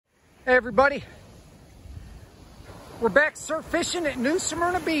Hey everybody, we're back surf fishing at New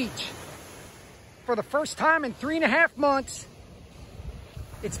Smyrna Beach for the first time in 3.5 months.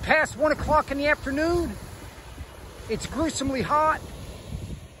 It's past 1 o'clock in the afternoon. It's gruesomely hot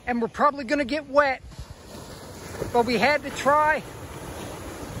and we're probably gonna get wet, but we had to try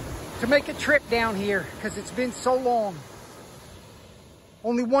to make a trip down here because it's been so long.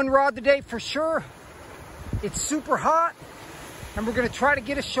 Only one rod today for sure. It's super hot and we're gonna try to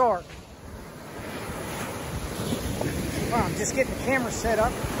get a shark. Wow, I'm just getting the camera set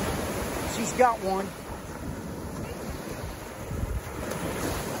up. She's got one.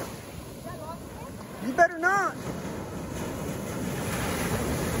 You better not.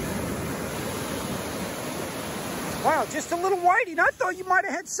 Wow, just a little whiting. I thought you might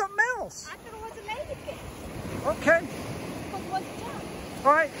have had something else. I thought it was a ladyfish. Okay. Because it was a jump.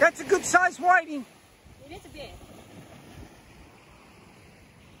 All right, that's a good size whiting. It is a bit.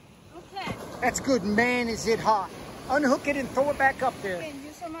 Okay. That's good. Man, is it hot. Unhook it and throw it back up there. Okay,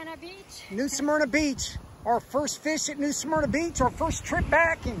 New Smyrna Beach. New Smyrna Beach. Our first fish at New Smyrna Beach. Our first trip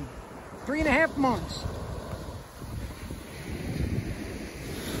back in 3.5 months.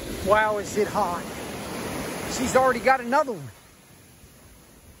 Wow, is it hot. She's already got another one.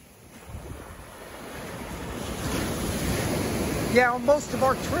 Yeah, on most of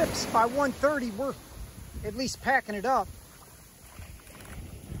our trips, by 1:30, we're at least packing it up.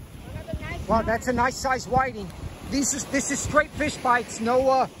 Wow, that's a nice size whiting. This is straight Fishbites,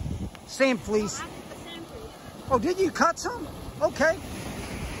 no Sandfleas. Oh, did you cut some? Okay.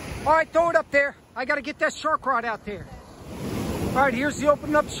 All right, throw it up there. I got to get that shark rod out there. All right, here's the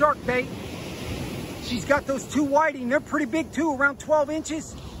opened up shark bait. She's got those two whiting. They're pretty big too, around 12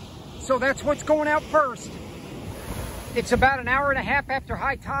 inches. So that's what's going out first. It's about an hour and a half after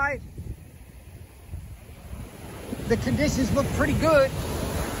high tide. The conditions look pretty good.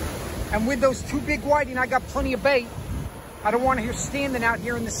 And with those two big whiting, I got plenty of bait. I don't want to hear standing out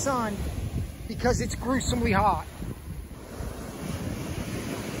here in the sun because it's gruesomely hot.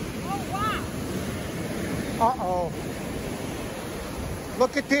 Oh, wow. Uh-oh.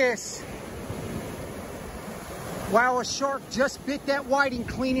 Look at this. Wow, a shark just bit that whiting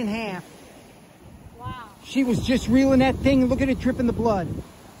clean in half. Wow. She was just reeling that thing. Look at it dripping the blood.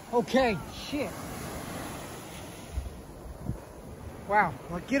 Okay, shit. Wow,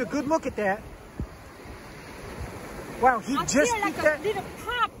 well, get a good look at that. Wow, he I just feel like bit a that. little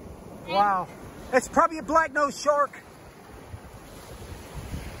pop. Wow, that's probably a Blacknose shark.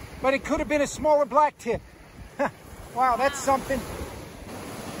 But it could have been a smaller black tip. Wow, that's something.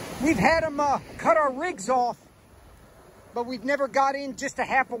 We've had them cut our rigs off, but we've never got in just a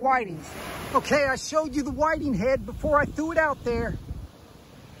half of whitings. Okay, I showed you the whiting head before I threw it out there.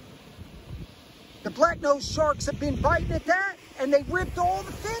 The Blacknose sharks have been biting at that, and they ripped all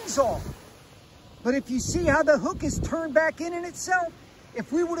the fins off. But if you see how the hook is turned back in itself,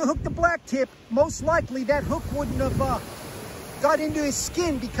 if we would have hooked the black tip, most likely that hook wouldn't have got into his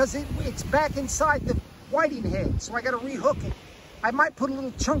skin because it's back inside the whiting head. So I got to rehook it. I might put a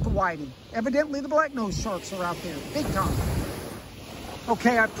little chunk of whiting. Evidently the Blacknose sharks are out there, big time.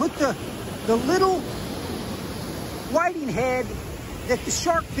 Okay, I put the little whiting head that the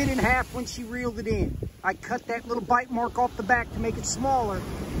shark bit in half when she reeled it in. I cut that little bite mark off the back to make it smaller.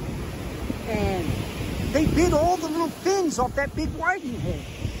 And they bit all the little fins off that big whiting head.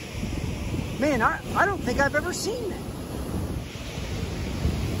 Man, I don't think I've ever seen that.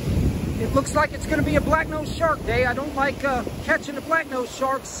 It looks like it's gonna be a Blacknose shark day. I don't like catching the Blacknose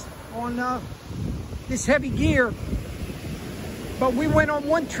sharks on this heavy gear. But we went on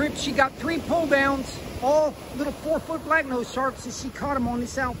one trip, she got 3 pull downs, all little 4-foot Blacknose sharks, and she caught them on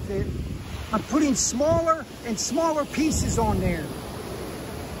this outfit. I'm putting smaller and smaller pieces on there.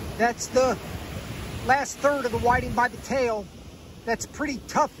 That's the last third of the whiting by the tail. That's pretty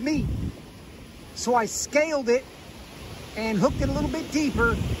tough meat. So I scaled it and hooked it a little bit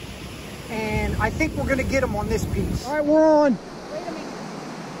deeper, and I think we're gonna get them on this piece. All right, we're on. Wait a minute.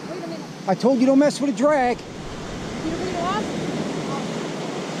 Wait a minute. I told you don't mess with a drag. Did you read it off?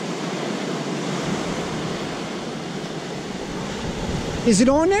 Is it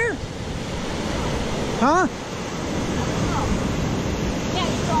on there? Huh? Yeah,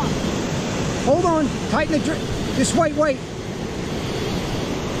 it's on. Hold on, tighten the drag. Just wait.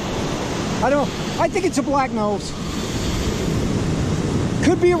 I think it's a Blacknose.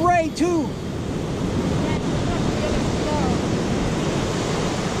 Could be a ray too.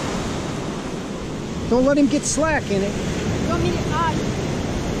 Don't let him get slack in it. You want me to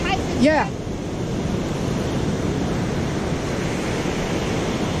tighten? Yeah.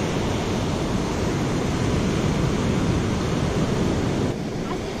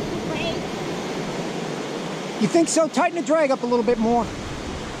 I think You think so? Tighten the drag up a little bit more.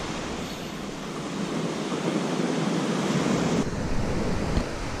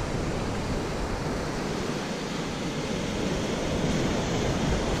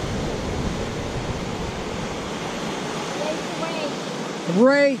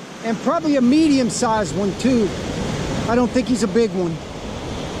 Ray, and probably a medium-sized one too. I don't think he's a big one.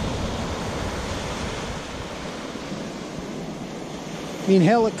 I mean,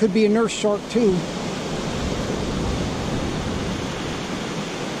 hell, it could be a nurse shark too.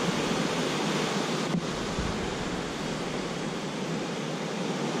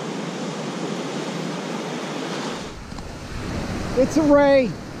 It's a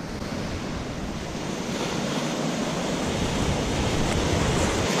ray.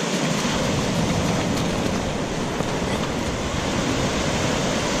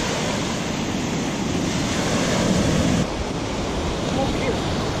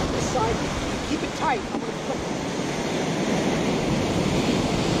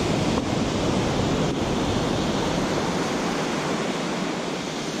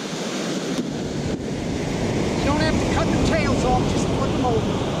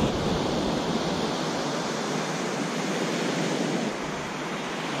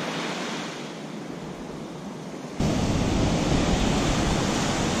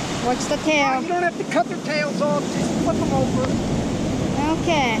 Watch the tail. You don't have to cut their tails off, just flip them over.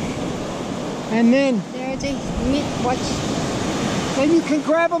 Okay. And then There's a meat. Watch. Then you can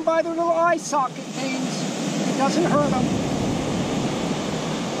grab them by their little eye socket things. It doesn't hurt them.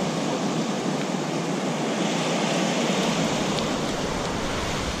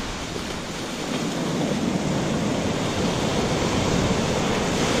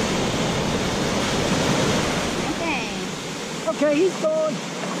 Okay, he's gone.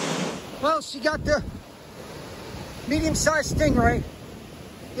 Well, she got the medium-sized stingray.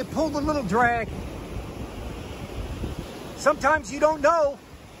 It pulled a little drag. Sometimes you don't know.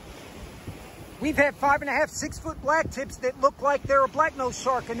 We've had 5.5, 6 foot black tips that look like they're a blacknose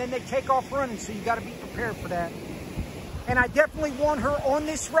shark and then they take off running, so you got to be prepared for that. And I definitely want her on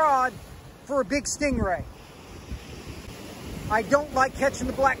this rod for a big stingray. I don't like catching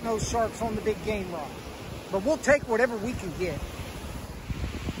the blacknose sharks on the big game rod, but we'll take whatever we can get.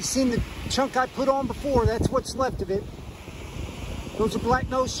 You seen the chunk I put on before? That's what's left of it. Those are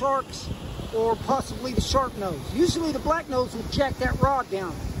blacknose sharks or possibly the shark nose. Usually the blacknose will jack that rod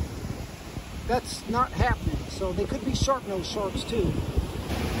down. That's not happening, so they could be shark nose sharks too.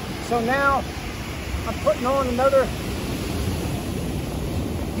 So now I'm putting on another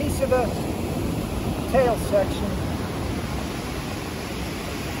piece of the tail section.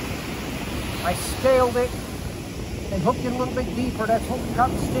 I scaled it and hooked it a little bit deeper. That's what we got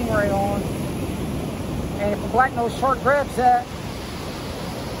the stingray on. And if a blacknose shark grabs that,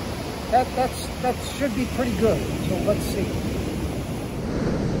 that should be pretty good. So let's see.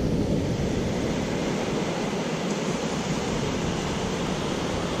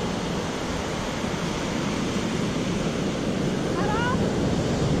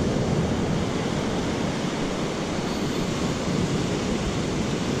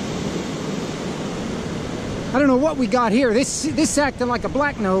 I don't know what we got here. This acting like a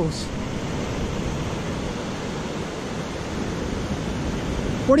blacknose.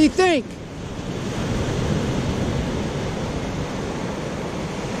 What do you think?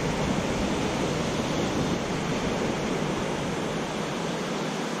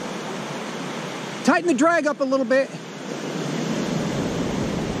 Tighten the drag up a little bit.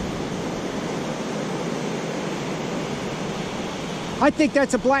 I think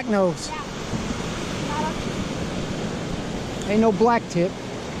that's a blacknose. Ain't no black tip.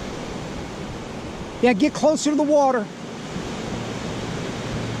 Yeah, get closer to the water.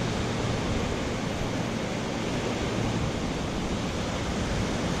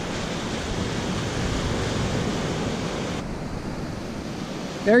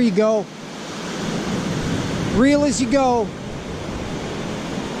 There you go. Reel as you go.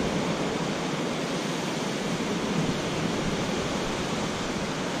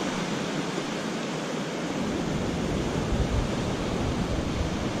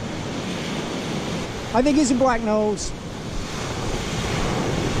 I think he's a blacknose.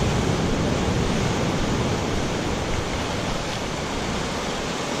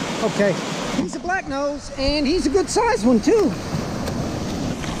 Okay, he's a blacknose, and he's a good sized one too.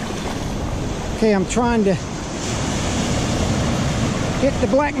 Okay, I'm trying to hit the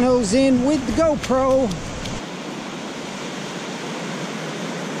blacknose in with the GoPro.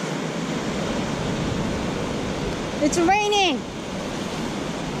 It's raining.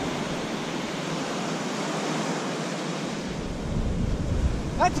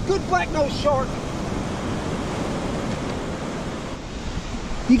 That's a good blacknose shark.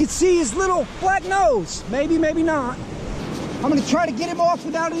 You can see his little black nose. Maybe, maybe not. I'm gonna try to get him off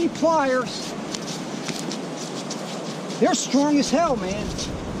without any pliers. They're strong as hell, man.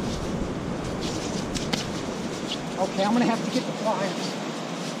 Okay, I'm gonna have to get the pliers.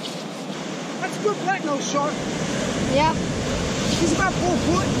 That's a good blacknose shark. Yep. He's about 4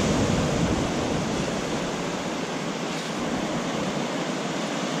 foot.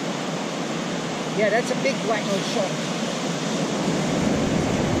 Yeah, that's a big blacknose shark.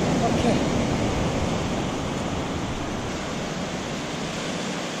 Okay.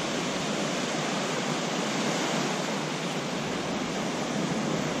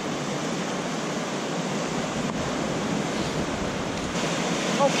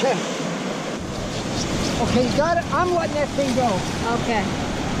 Okay. Okay, you got it? I'm letting that thing go. Okay.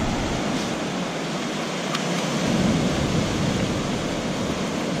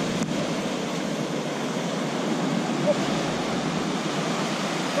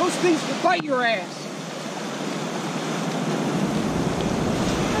 Those things will bite your ass.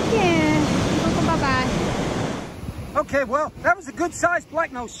 Okay. Bye-bye. Okay, well, that was a good sized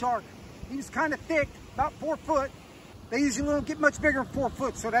blacknose shark. He was kind of thick, about 4 foot. They usually don't get much bigger than 4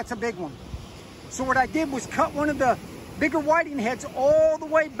 foot, so that's a big one. So what I did was cut one of the bigger whiting heads all the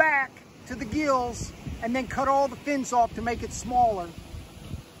way back to the gills and then cut all the fins off to make it smaller.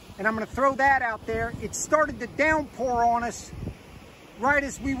 And I'm gonna throw that out there. It started to downpour on us right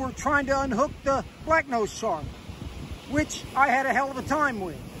as we were trying to unhook the blacknose shark, which I had a hell of a time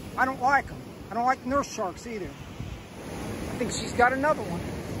with. I don't like them. I don't like nurse sharks either. I think she's got another one.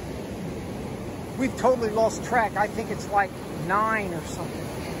 We've totally lost track. I think it's like 9 or something.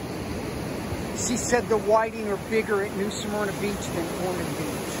 She said the whiting are bigger at New Smyrna Beach than Ormond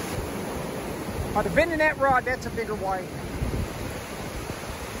Beach. By the bend in that rod, that's a bigger whiting.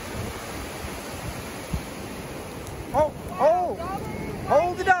 Oh, oh,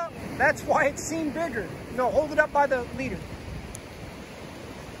 hold it up. That's why it seemed bigger. No, hold it up by the leader.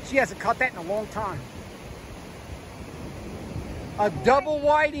 She hasn't caught that in a long time. A double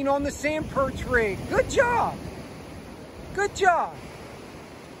whiting on the sand perch rig. Good job. Good job.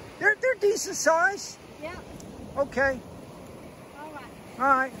 They're decent size. Yeah. Okay. All right. All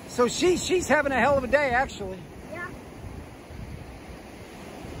right. So she's having a hell of a day, actually. Yeah.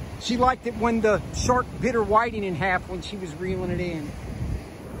 She liked it when the shark bit her whiting in half when she was reeling it in.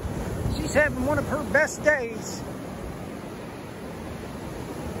 She's having one of her best days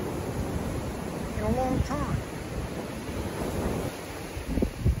in a long time.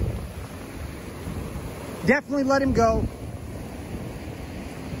 Definitely let him go.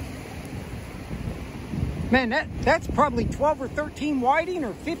 Man, that's probably 12 or 13 whiting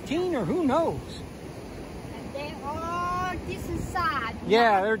or 15 or who knows. And they are decent size.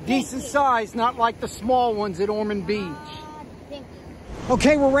 Yeah, they're decent size, not like the small ones at Ormond Beach. Thank you.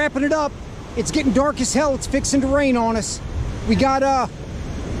 Okay, we're wrapping it up. It's getting dark as hell. It's fixing to rain on us. We got a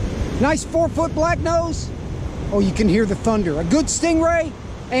nice 4 foot blacknose. Oh, you can hear the thunder. A good stingray,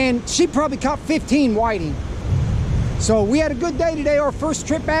 and she probably caught 15 whiting. So we had a good day today, our first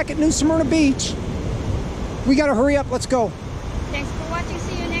trip back at New Smyrna Beach. We gotta hurry up, let's go.